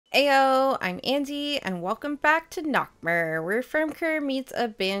Ayo, I'm Andy, and welcome back to Nockmaar, where farmcore meets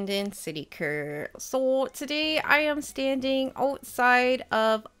abandoned citycore. So today I am standing outside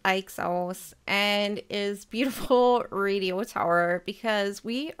of Ike's house and his beautiful radio tower because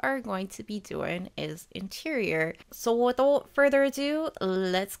we are going to be doing his interior. So without further ado,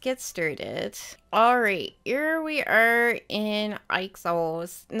 let's get started. Alright, here we are in Ike's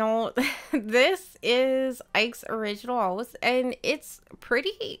house. Now, this is Ike's original house, and it's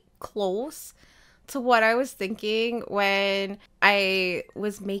pretty close to what I was thinking when I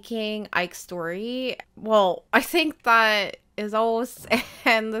was making Ike's story. Well, I think that his house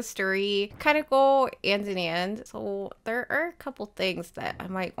and the story kind of go hand in hand. So there are a couple things that I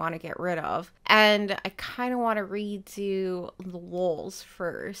might want to get rid of. And I kind of want to redo the walls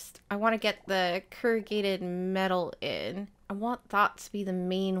first. I want to get the corrugated metal in. I want that to be the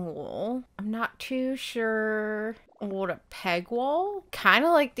main wall. I'm not too sure what a peg wall. Kind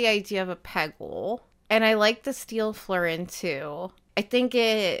of like the idea of a peg wall. And I like the steel flooring too. I think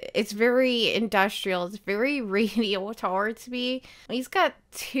it's very industrial. It's very radio tower to me. He's got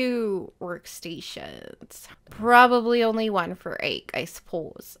 2 workstations. Probably only one for Ike, I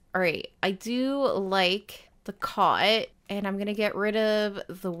suppose. Alright, I do like the cot, and I'm gonna get rid of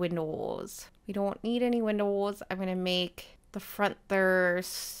the windows. We don't need any windows. I'm gonna make the front there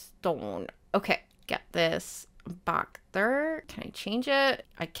stone. Okay, get this back there. Can I change it?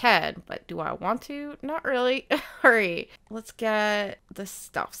 I can, but do I want to? Not really. Alright, let's get this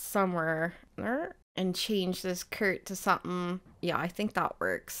stuff somewhere there and change this Kurt to something. Yeah, I think that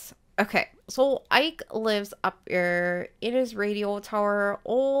works. Okay, so Ike lives up here in his radio tower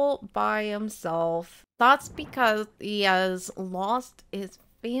all by himself. That's because he has lost his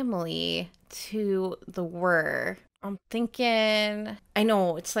family to the war. I'm thinking, I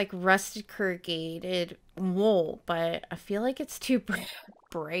know it's like rusted corrugated wool, but I feel like it's too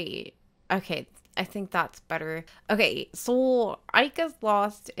bright. Okay, I think that's better. Okay, so Ike has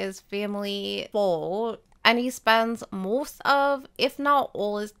lost his family full, and he spends most of, if not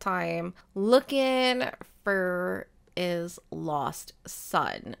all his time, looking for his lost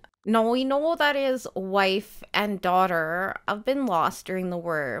son. Now, we know that his wife and daughter have been lost during the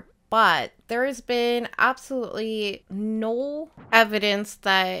war, but there has been absolutely no evidence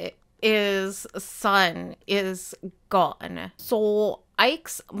that his son is gone. So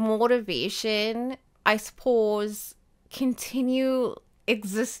Ike's motivation, I suppose, continue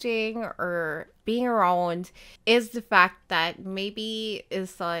existing or being around is the fact that maybe his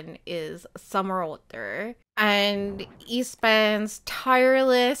son is somewhere out there, and he spends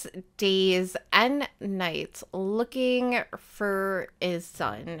tireless days and nights looking for his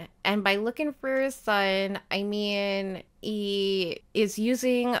son. And by looking for his son, I mean he is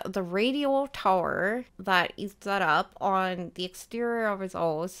using the radio tower that he set up on the exterior of his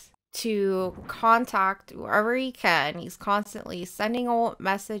house to contact whoever he can. He's constantly sending out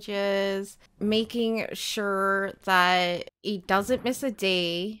messages, making sure that he doesn't miss a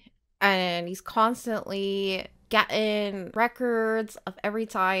day, and he's constantly getting records of every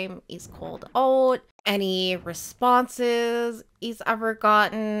time he's called out, any responses he's ever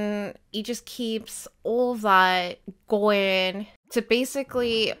gotten. He just keeps all of that going to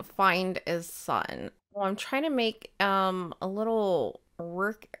basically find his son. Well, I'm trying to make a little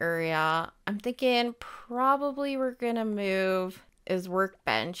work area. I'm thinking probably we're gonna move his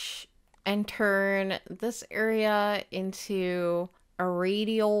workbench and turn this area into a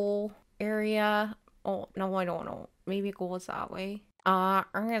radio area. Oh no, I don't know, maybe it goes that way. I'm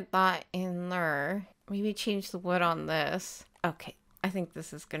gonna get that in there. Maybe change the wood on this. Okay, I think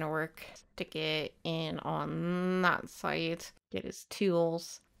this is gonna work. Stick it in on that side. Get his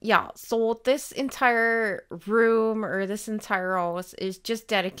tools. Yeah, so this entire room or this entire house is just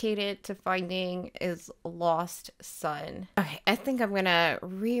dedicated to finding his lost son. Okay, I think I'm gonna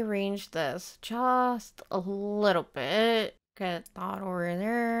rearrange this just a little bit. Get that over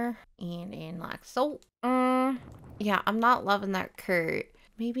there and in like so. Yeah, I'm not loving that Kurt.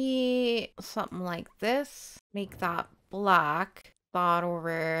 Maybe something like this. Make that black. Thought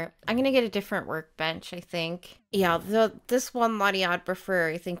over. I'm gonna get a different workbench, I think. Yeah, this one that he had before,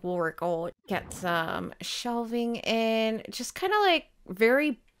 I think will work out. Get some shelving in. Just kind of like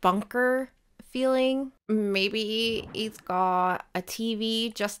very bunker feeling. Maybe he's got a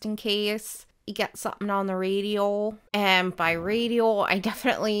TV just in case he gets something on the radio. And by radio, I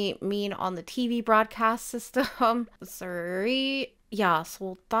definitely mean on the TV broadcast system. Sorry. Yeah,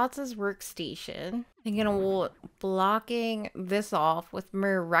 so that's his workstation. Thinking of blocking this off with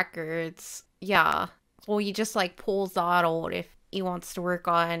more records. Yeah, well, you just like pulls that out if he wants to work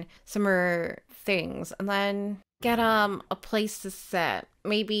on some more things, and then get a place to sit.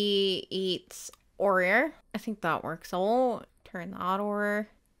 Maybe eat Oreo. I think that works. I'll turn that over,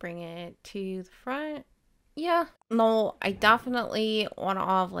 bring it to the front. Yeah. No, I definitely want to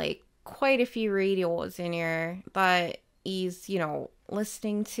have like quite a few radios in here that he's, you know,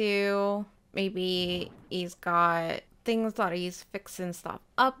 listening to. Maybe he's got things that he's fixing stuff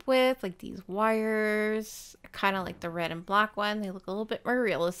up with, like these wires, kind of like the red and black one. They look a little bit more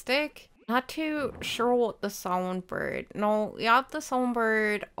realistic. Not too sure what the songbird. No, we have the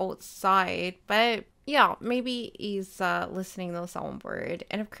songbird outside, but yeah, maybe he's listening to the songbird.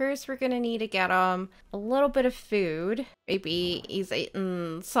 And of course, we're gonna need to get him a little bit of food. Maybe he's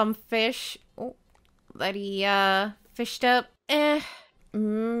eating some fish that he fished up.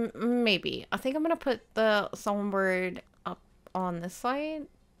 Maybe. I think I'm gonna put the songbird up on this side.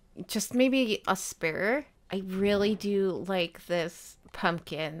 Just maybe a spare. I really do like this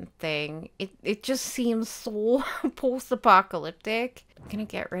pumpkin thing. It just seems so post-apocalyptic. I'm gonna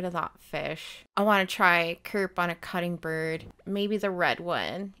get rid of that fish. I want to try carp on a cutting bird. Maybe the red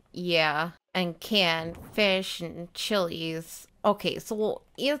one. Yeah. And canned fish and chilies. Okay, so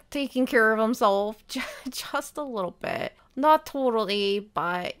he's taking care of himself just a little bit. Not totally,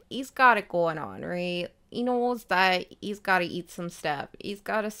 but he's got it going on, right? He knows that he's got to eat some stuff. He's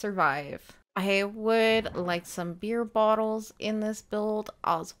got to survive. I would like some beer bottles in this build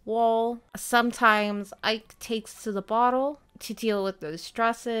as well. Sometimes Ike takes to the bottle to deal with those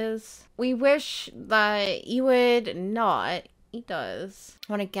stresses. We wish that he would not. He does.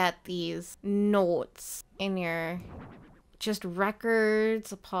 I want to get these notes in here. Just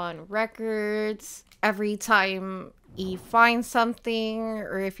records upon records. Every time he finds something,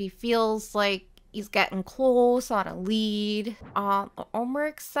 or if he feels like he's getting close on a lead. The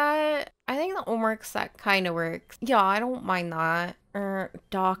homework set. I think the homework set kind of works. Yeah, I don't mind that.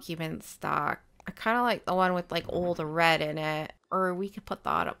 Document stack. I kind of like the one with like all the red in it. Or we could put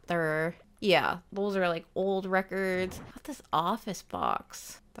that up there. Yeah, those are like old records. Got this office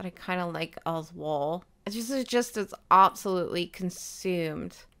box that I kind of like as well. It's just it's absolutely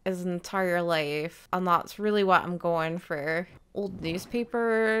consumed his entire life, and that's really what I'm going for. Old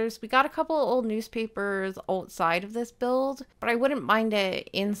newspapers. We got a couple of old newspapers outside of this build, but I wouldn't mind it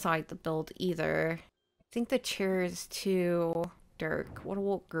inside the build either. I think the chair is too dark. What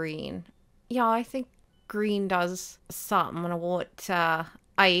about green? Yeah, I think green does something. And what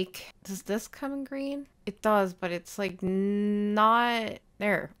Ike. Does this come in green? It does, but it's like not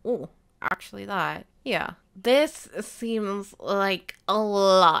there. Oh, actually that. Yeah. This seems like a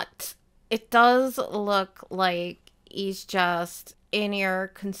lot. It does look like he's just in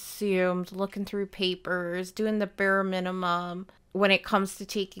here consumed, looking through papers, doing the bare minimum when it comes to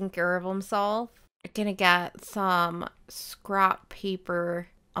taking care of himself. I'm gonna get some scrap paper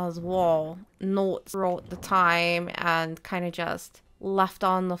as well. Notes throughout the time and kind of just left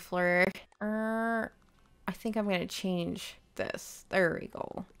on the floor. I think I'm gonna change this. There we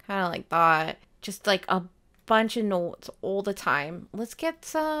go. Kind of like that. Just like a bunch of notes all the time. Let's get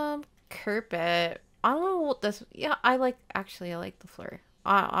some carpet. I don't know what this... Yeah, I like the floor.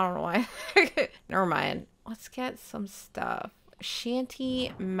 I don't know why. Never mind. Let's get some stuff.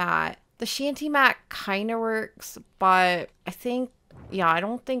 Shanty mat. The shanty mat kind of works, but I think... Yeah, I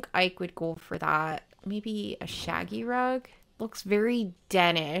don't think Ike would go for that. Maybe a shaggy rug. Looks very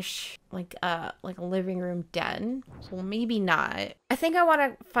denish, like a living room den. So maybe not. I think I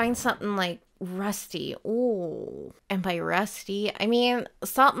want to find something like rusty. Oh, and by rusty, I mean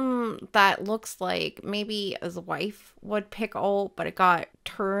something that looks like maybe his wife would pick out, but it got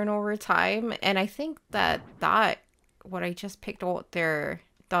turned over time. And I think that what I just picked out there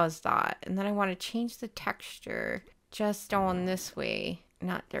does that. And then I want to change the texture just on this way,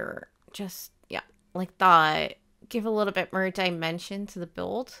 not there. Just, yeah, like that. Give a little bit more dimension to the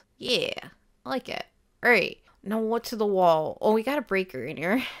build. Yeah, I like it. All right, now what to the wall? Oh, we got a breaker in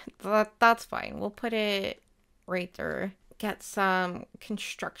here. That's fine. We'll put it right there. Get some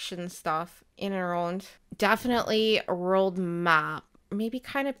construction stuff in and around. Definitely a world map. Maybe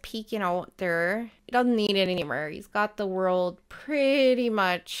kind of peeking out there. He doesn't need it anymore. He's got the world pretty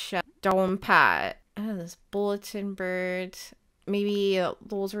much down pat. Oh, this bulletin bird. Maybe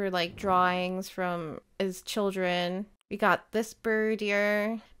those were like drawings from his children. We got this bird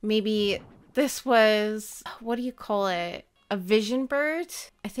here. Maybe this was, what do you call it? A vision bird?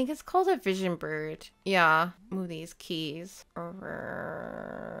 I think it's called a vision bird. Yeah. Move these keys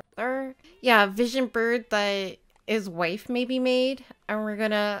over there. Yeah, vision bird that his wife maybe made. And we're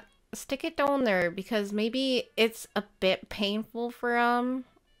gonna stick it down there because maybe it's a bit painful for him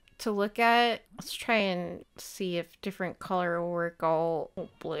to look at. Let's try and see if different color will work out. Oh,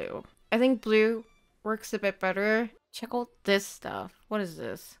 blue. I think blue works a bit better. Check out this stuff. What is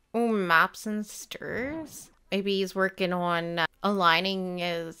this? Oh, maps and stirs. Maybe he's working on aligning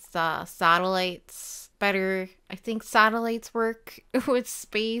his satellites better. I think satellites work with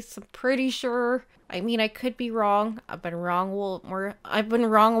space. I'm pretty sure. I mean, I could be wrong. I've been wrong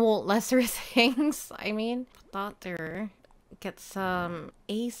about lesser things. I mean, thought there. Get some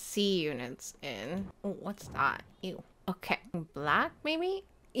AC units in. Oh, what's that? Ew. Okay. Black, maybe?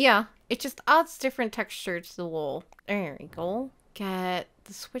 Yeah, it just adds different texture to the wool. There we go. Get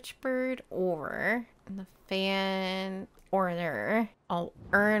the switchbird over and the fan or there. I'll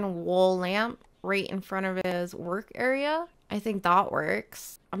earn wool lamp right in front of his work area. I think that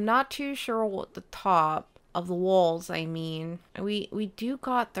works. I'm not too sure what the top of the walls, I mean. We do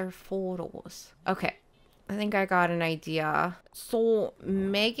got their photos. Okay. I think I got an idea. So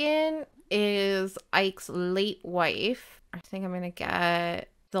Megan is Ike's late wife. I think I'm gonna get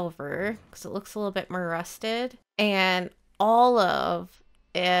silver because it looks a little bit more rusted. And Olive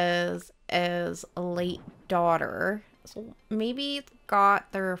is a late daughter. So maybe it's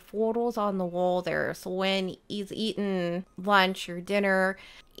got their photos on the wall there. So when he's eating lunch or dinner,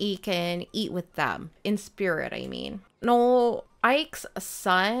 he can eat with them. In spirit, I mean. No, Ike's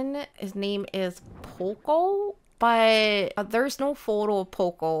son, his name is Poco, but there's no photo of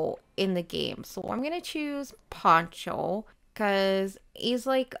Poco in the game. So I'm going to choose Poncho because he's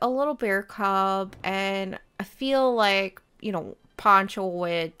like a little bear cub. And I feel like, you know, Poncho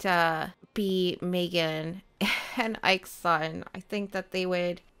would be Megan and Ike's son. I think that they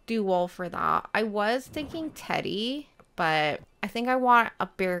would do well for that. I was thinking Teddy, but I think I want a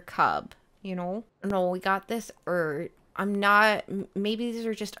bear cub, you know? No, we got this I'm not, maybe these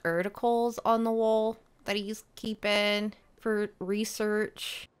are just articles on the wall that he's keeping for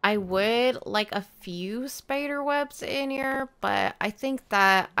research. I would like a few spider webs in here, but I think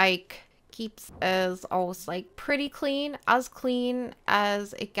that Ike keeps as always like pretty clean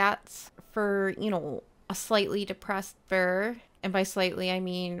as it gets for, you know, a slightly depressed bear. And by slightly, I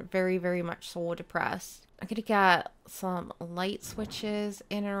mean very, very much so depressed. I'm gonna get some light switches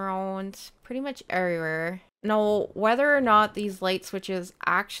in and around pretty much everywhere. Now, whether or not these light switches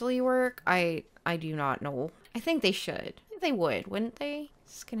actually work, I do not know. I think they should. They would, wouldn't they?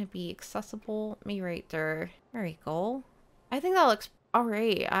 It's gonna be accessible. Me right there. There we go. I think that looks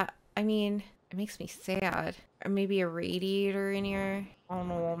alright. I mean, it makes me sad. Or maybe a radiator in here. I don't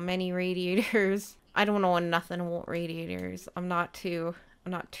know, many radiators. I don't know nothing about radiators. I'm not too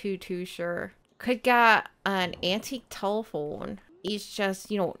sure. Could get an antique telephone. He's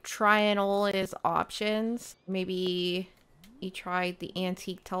just, you know, trying all his options. Maybe he tried the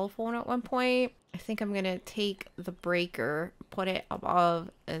antique telephone at one point. I think I'm gonna take the breaker, put it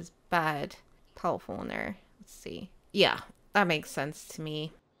above his bed. Telephone there. Let's see. Yeah, that makes sense to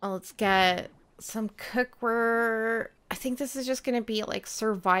me. Let's get some cookware. I think this is just gonna be like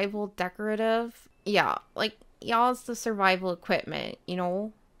survival decorative. Yeah, like y'all's the survival equipment, you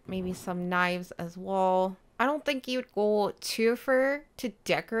know? Maybe some knives as well. I don't think you would go too far to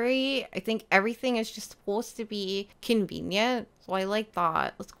decorate. I think everything is just supposed to be convenient. So I like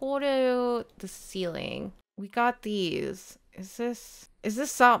that. Let's go to the ceiling. We got these. Is this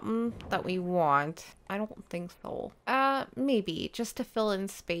something that we want? I don't think so. Maybe just to fill in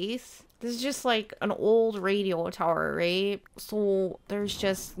space. This is just like an old radio tower, right? So there's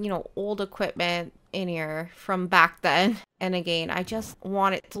just, you know, old equipment in here from back then. And again, I just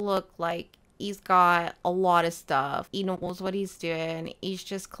want it to look like he's got a lot of stuff. He knows what he's doing. He's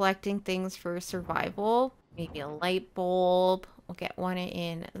just collecting things for survival. Maybe a light bulb. We'll get one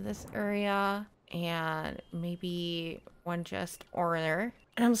in this area. And maybe one just order.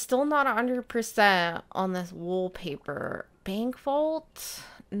 And I'm still not 100% on this wallpaper. Bank vault?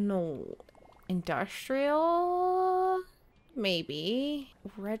 No. Industrial? Maybe.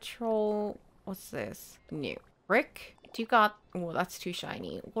 Retro. What's this? New. Brick? Do you got... Oh, that's too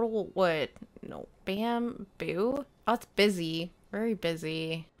shiny. What wood? No. Bamboo? That's busy. Very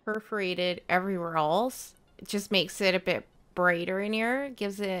busy. Perforated everywhere else. It just makes it a bit brighter in here.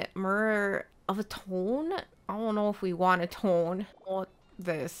 Gives it more of a tone. I don't know if we want a tone. What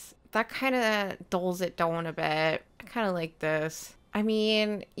this? That kind of dulls it down a bit. I kind of like this. I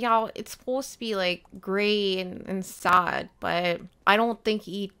mean, yeah, it's supposed to be like gray and sad, but I don't think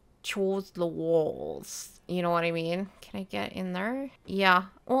he chose the walls. You know what I mean? Can I get in there? Yeah.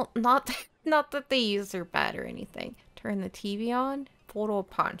 Well, not that they use their bed or anything. Turn the TV on. Photo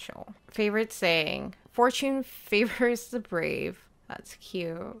poncho. Favorite saying. Fortune favors the brave. That's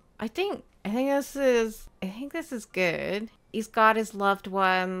cute. I think this is good. He's got his loved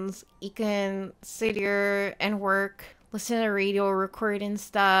ones. He can sit here and work, listen to radio recording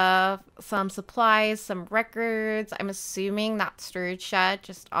stuff, some supplies, some records. I'm assuming that storage shed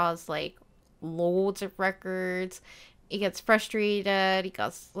just has like loads of records. He gets frustrated. He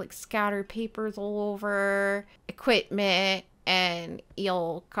got like scattered papers all over, equipment, and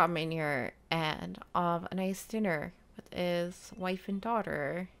he'll come in here and have a nice dinner with his wife and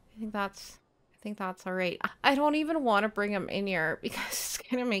daughter. I think that's all right. I don't even want to bring him in here because it's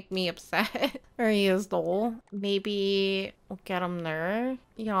gonna make me upset. There he is though. Maybe we'll get him there.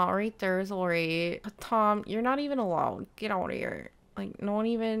 Yeah, right there is all right. But Tom, you're not even allowed. Get out of here. Like, no one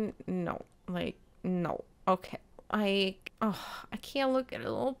even, no. Like, no. Okay. Like, oh, I can't look at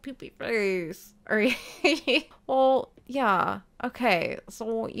a little poopy face. Alright. Well, yeah. Okay.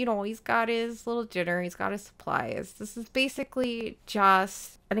 So, you know, he's got his little dinner. He's got his supplies. This is basically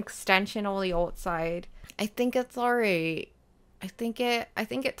just an extension of the outside. I think it's alright. I think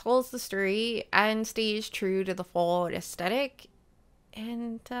it tells the story and stays true to the Fallout aesthetic.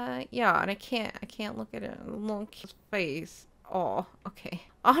 And yeah, and I can't look at it. Look at his face. Oh, okay.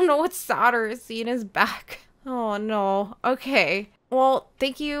 I don't know what's sadder, seeing his back. Oh no. Okay. Well,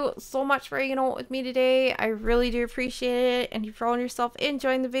 thank you so much for hanging out with me today. I really do appreciate it. And if you found yourself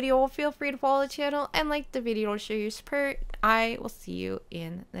enjoying the video, feel free to follow the channel and like the video to show your support. I will see you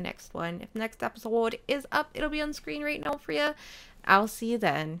in the next one. If the next episode is up, it'll be on screen right now for you. I'll see you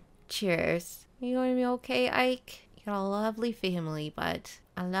then. Cheers. You going to be okay, Ike? You got a lovely family, but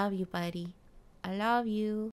I love you, buddy. I love you.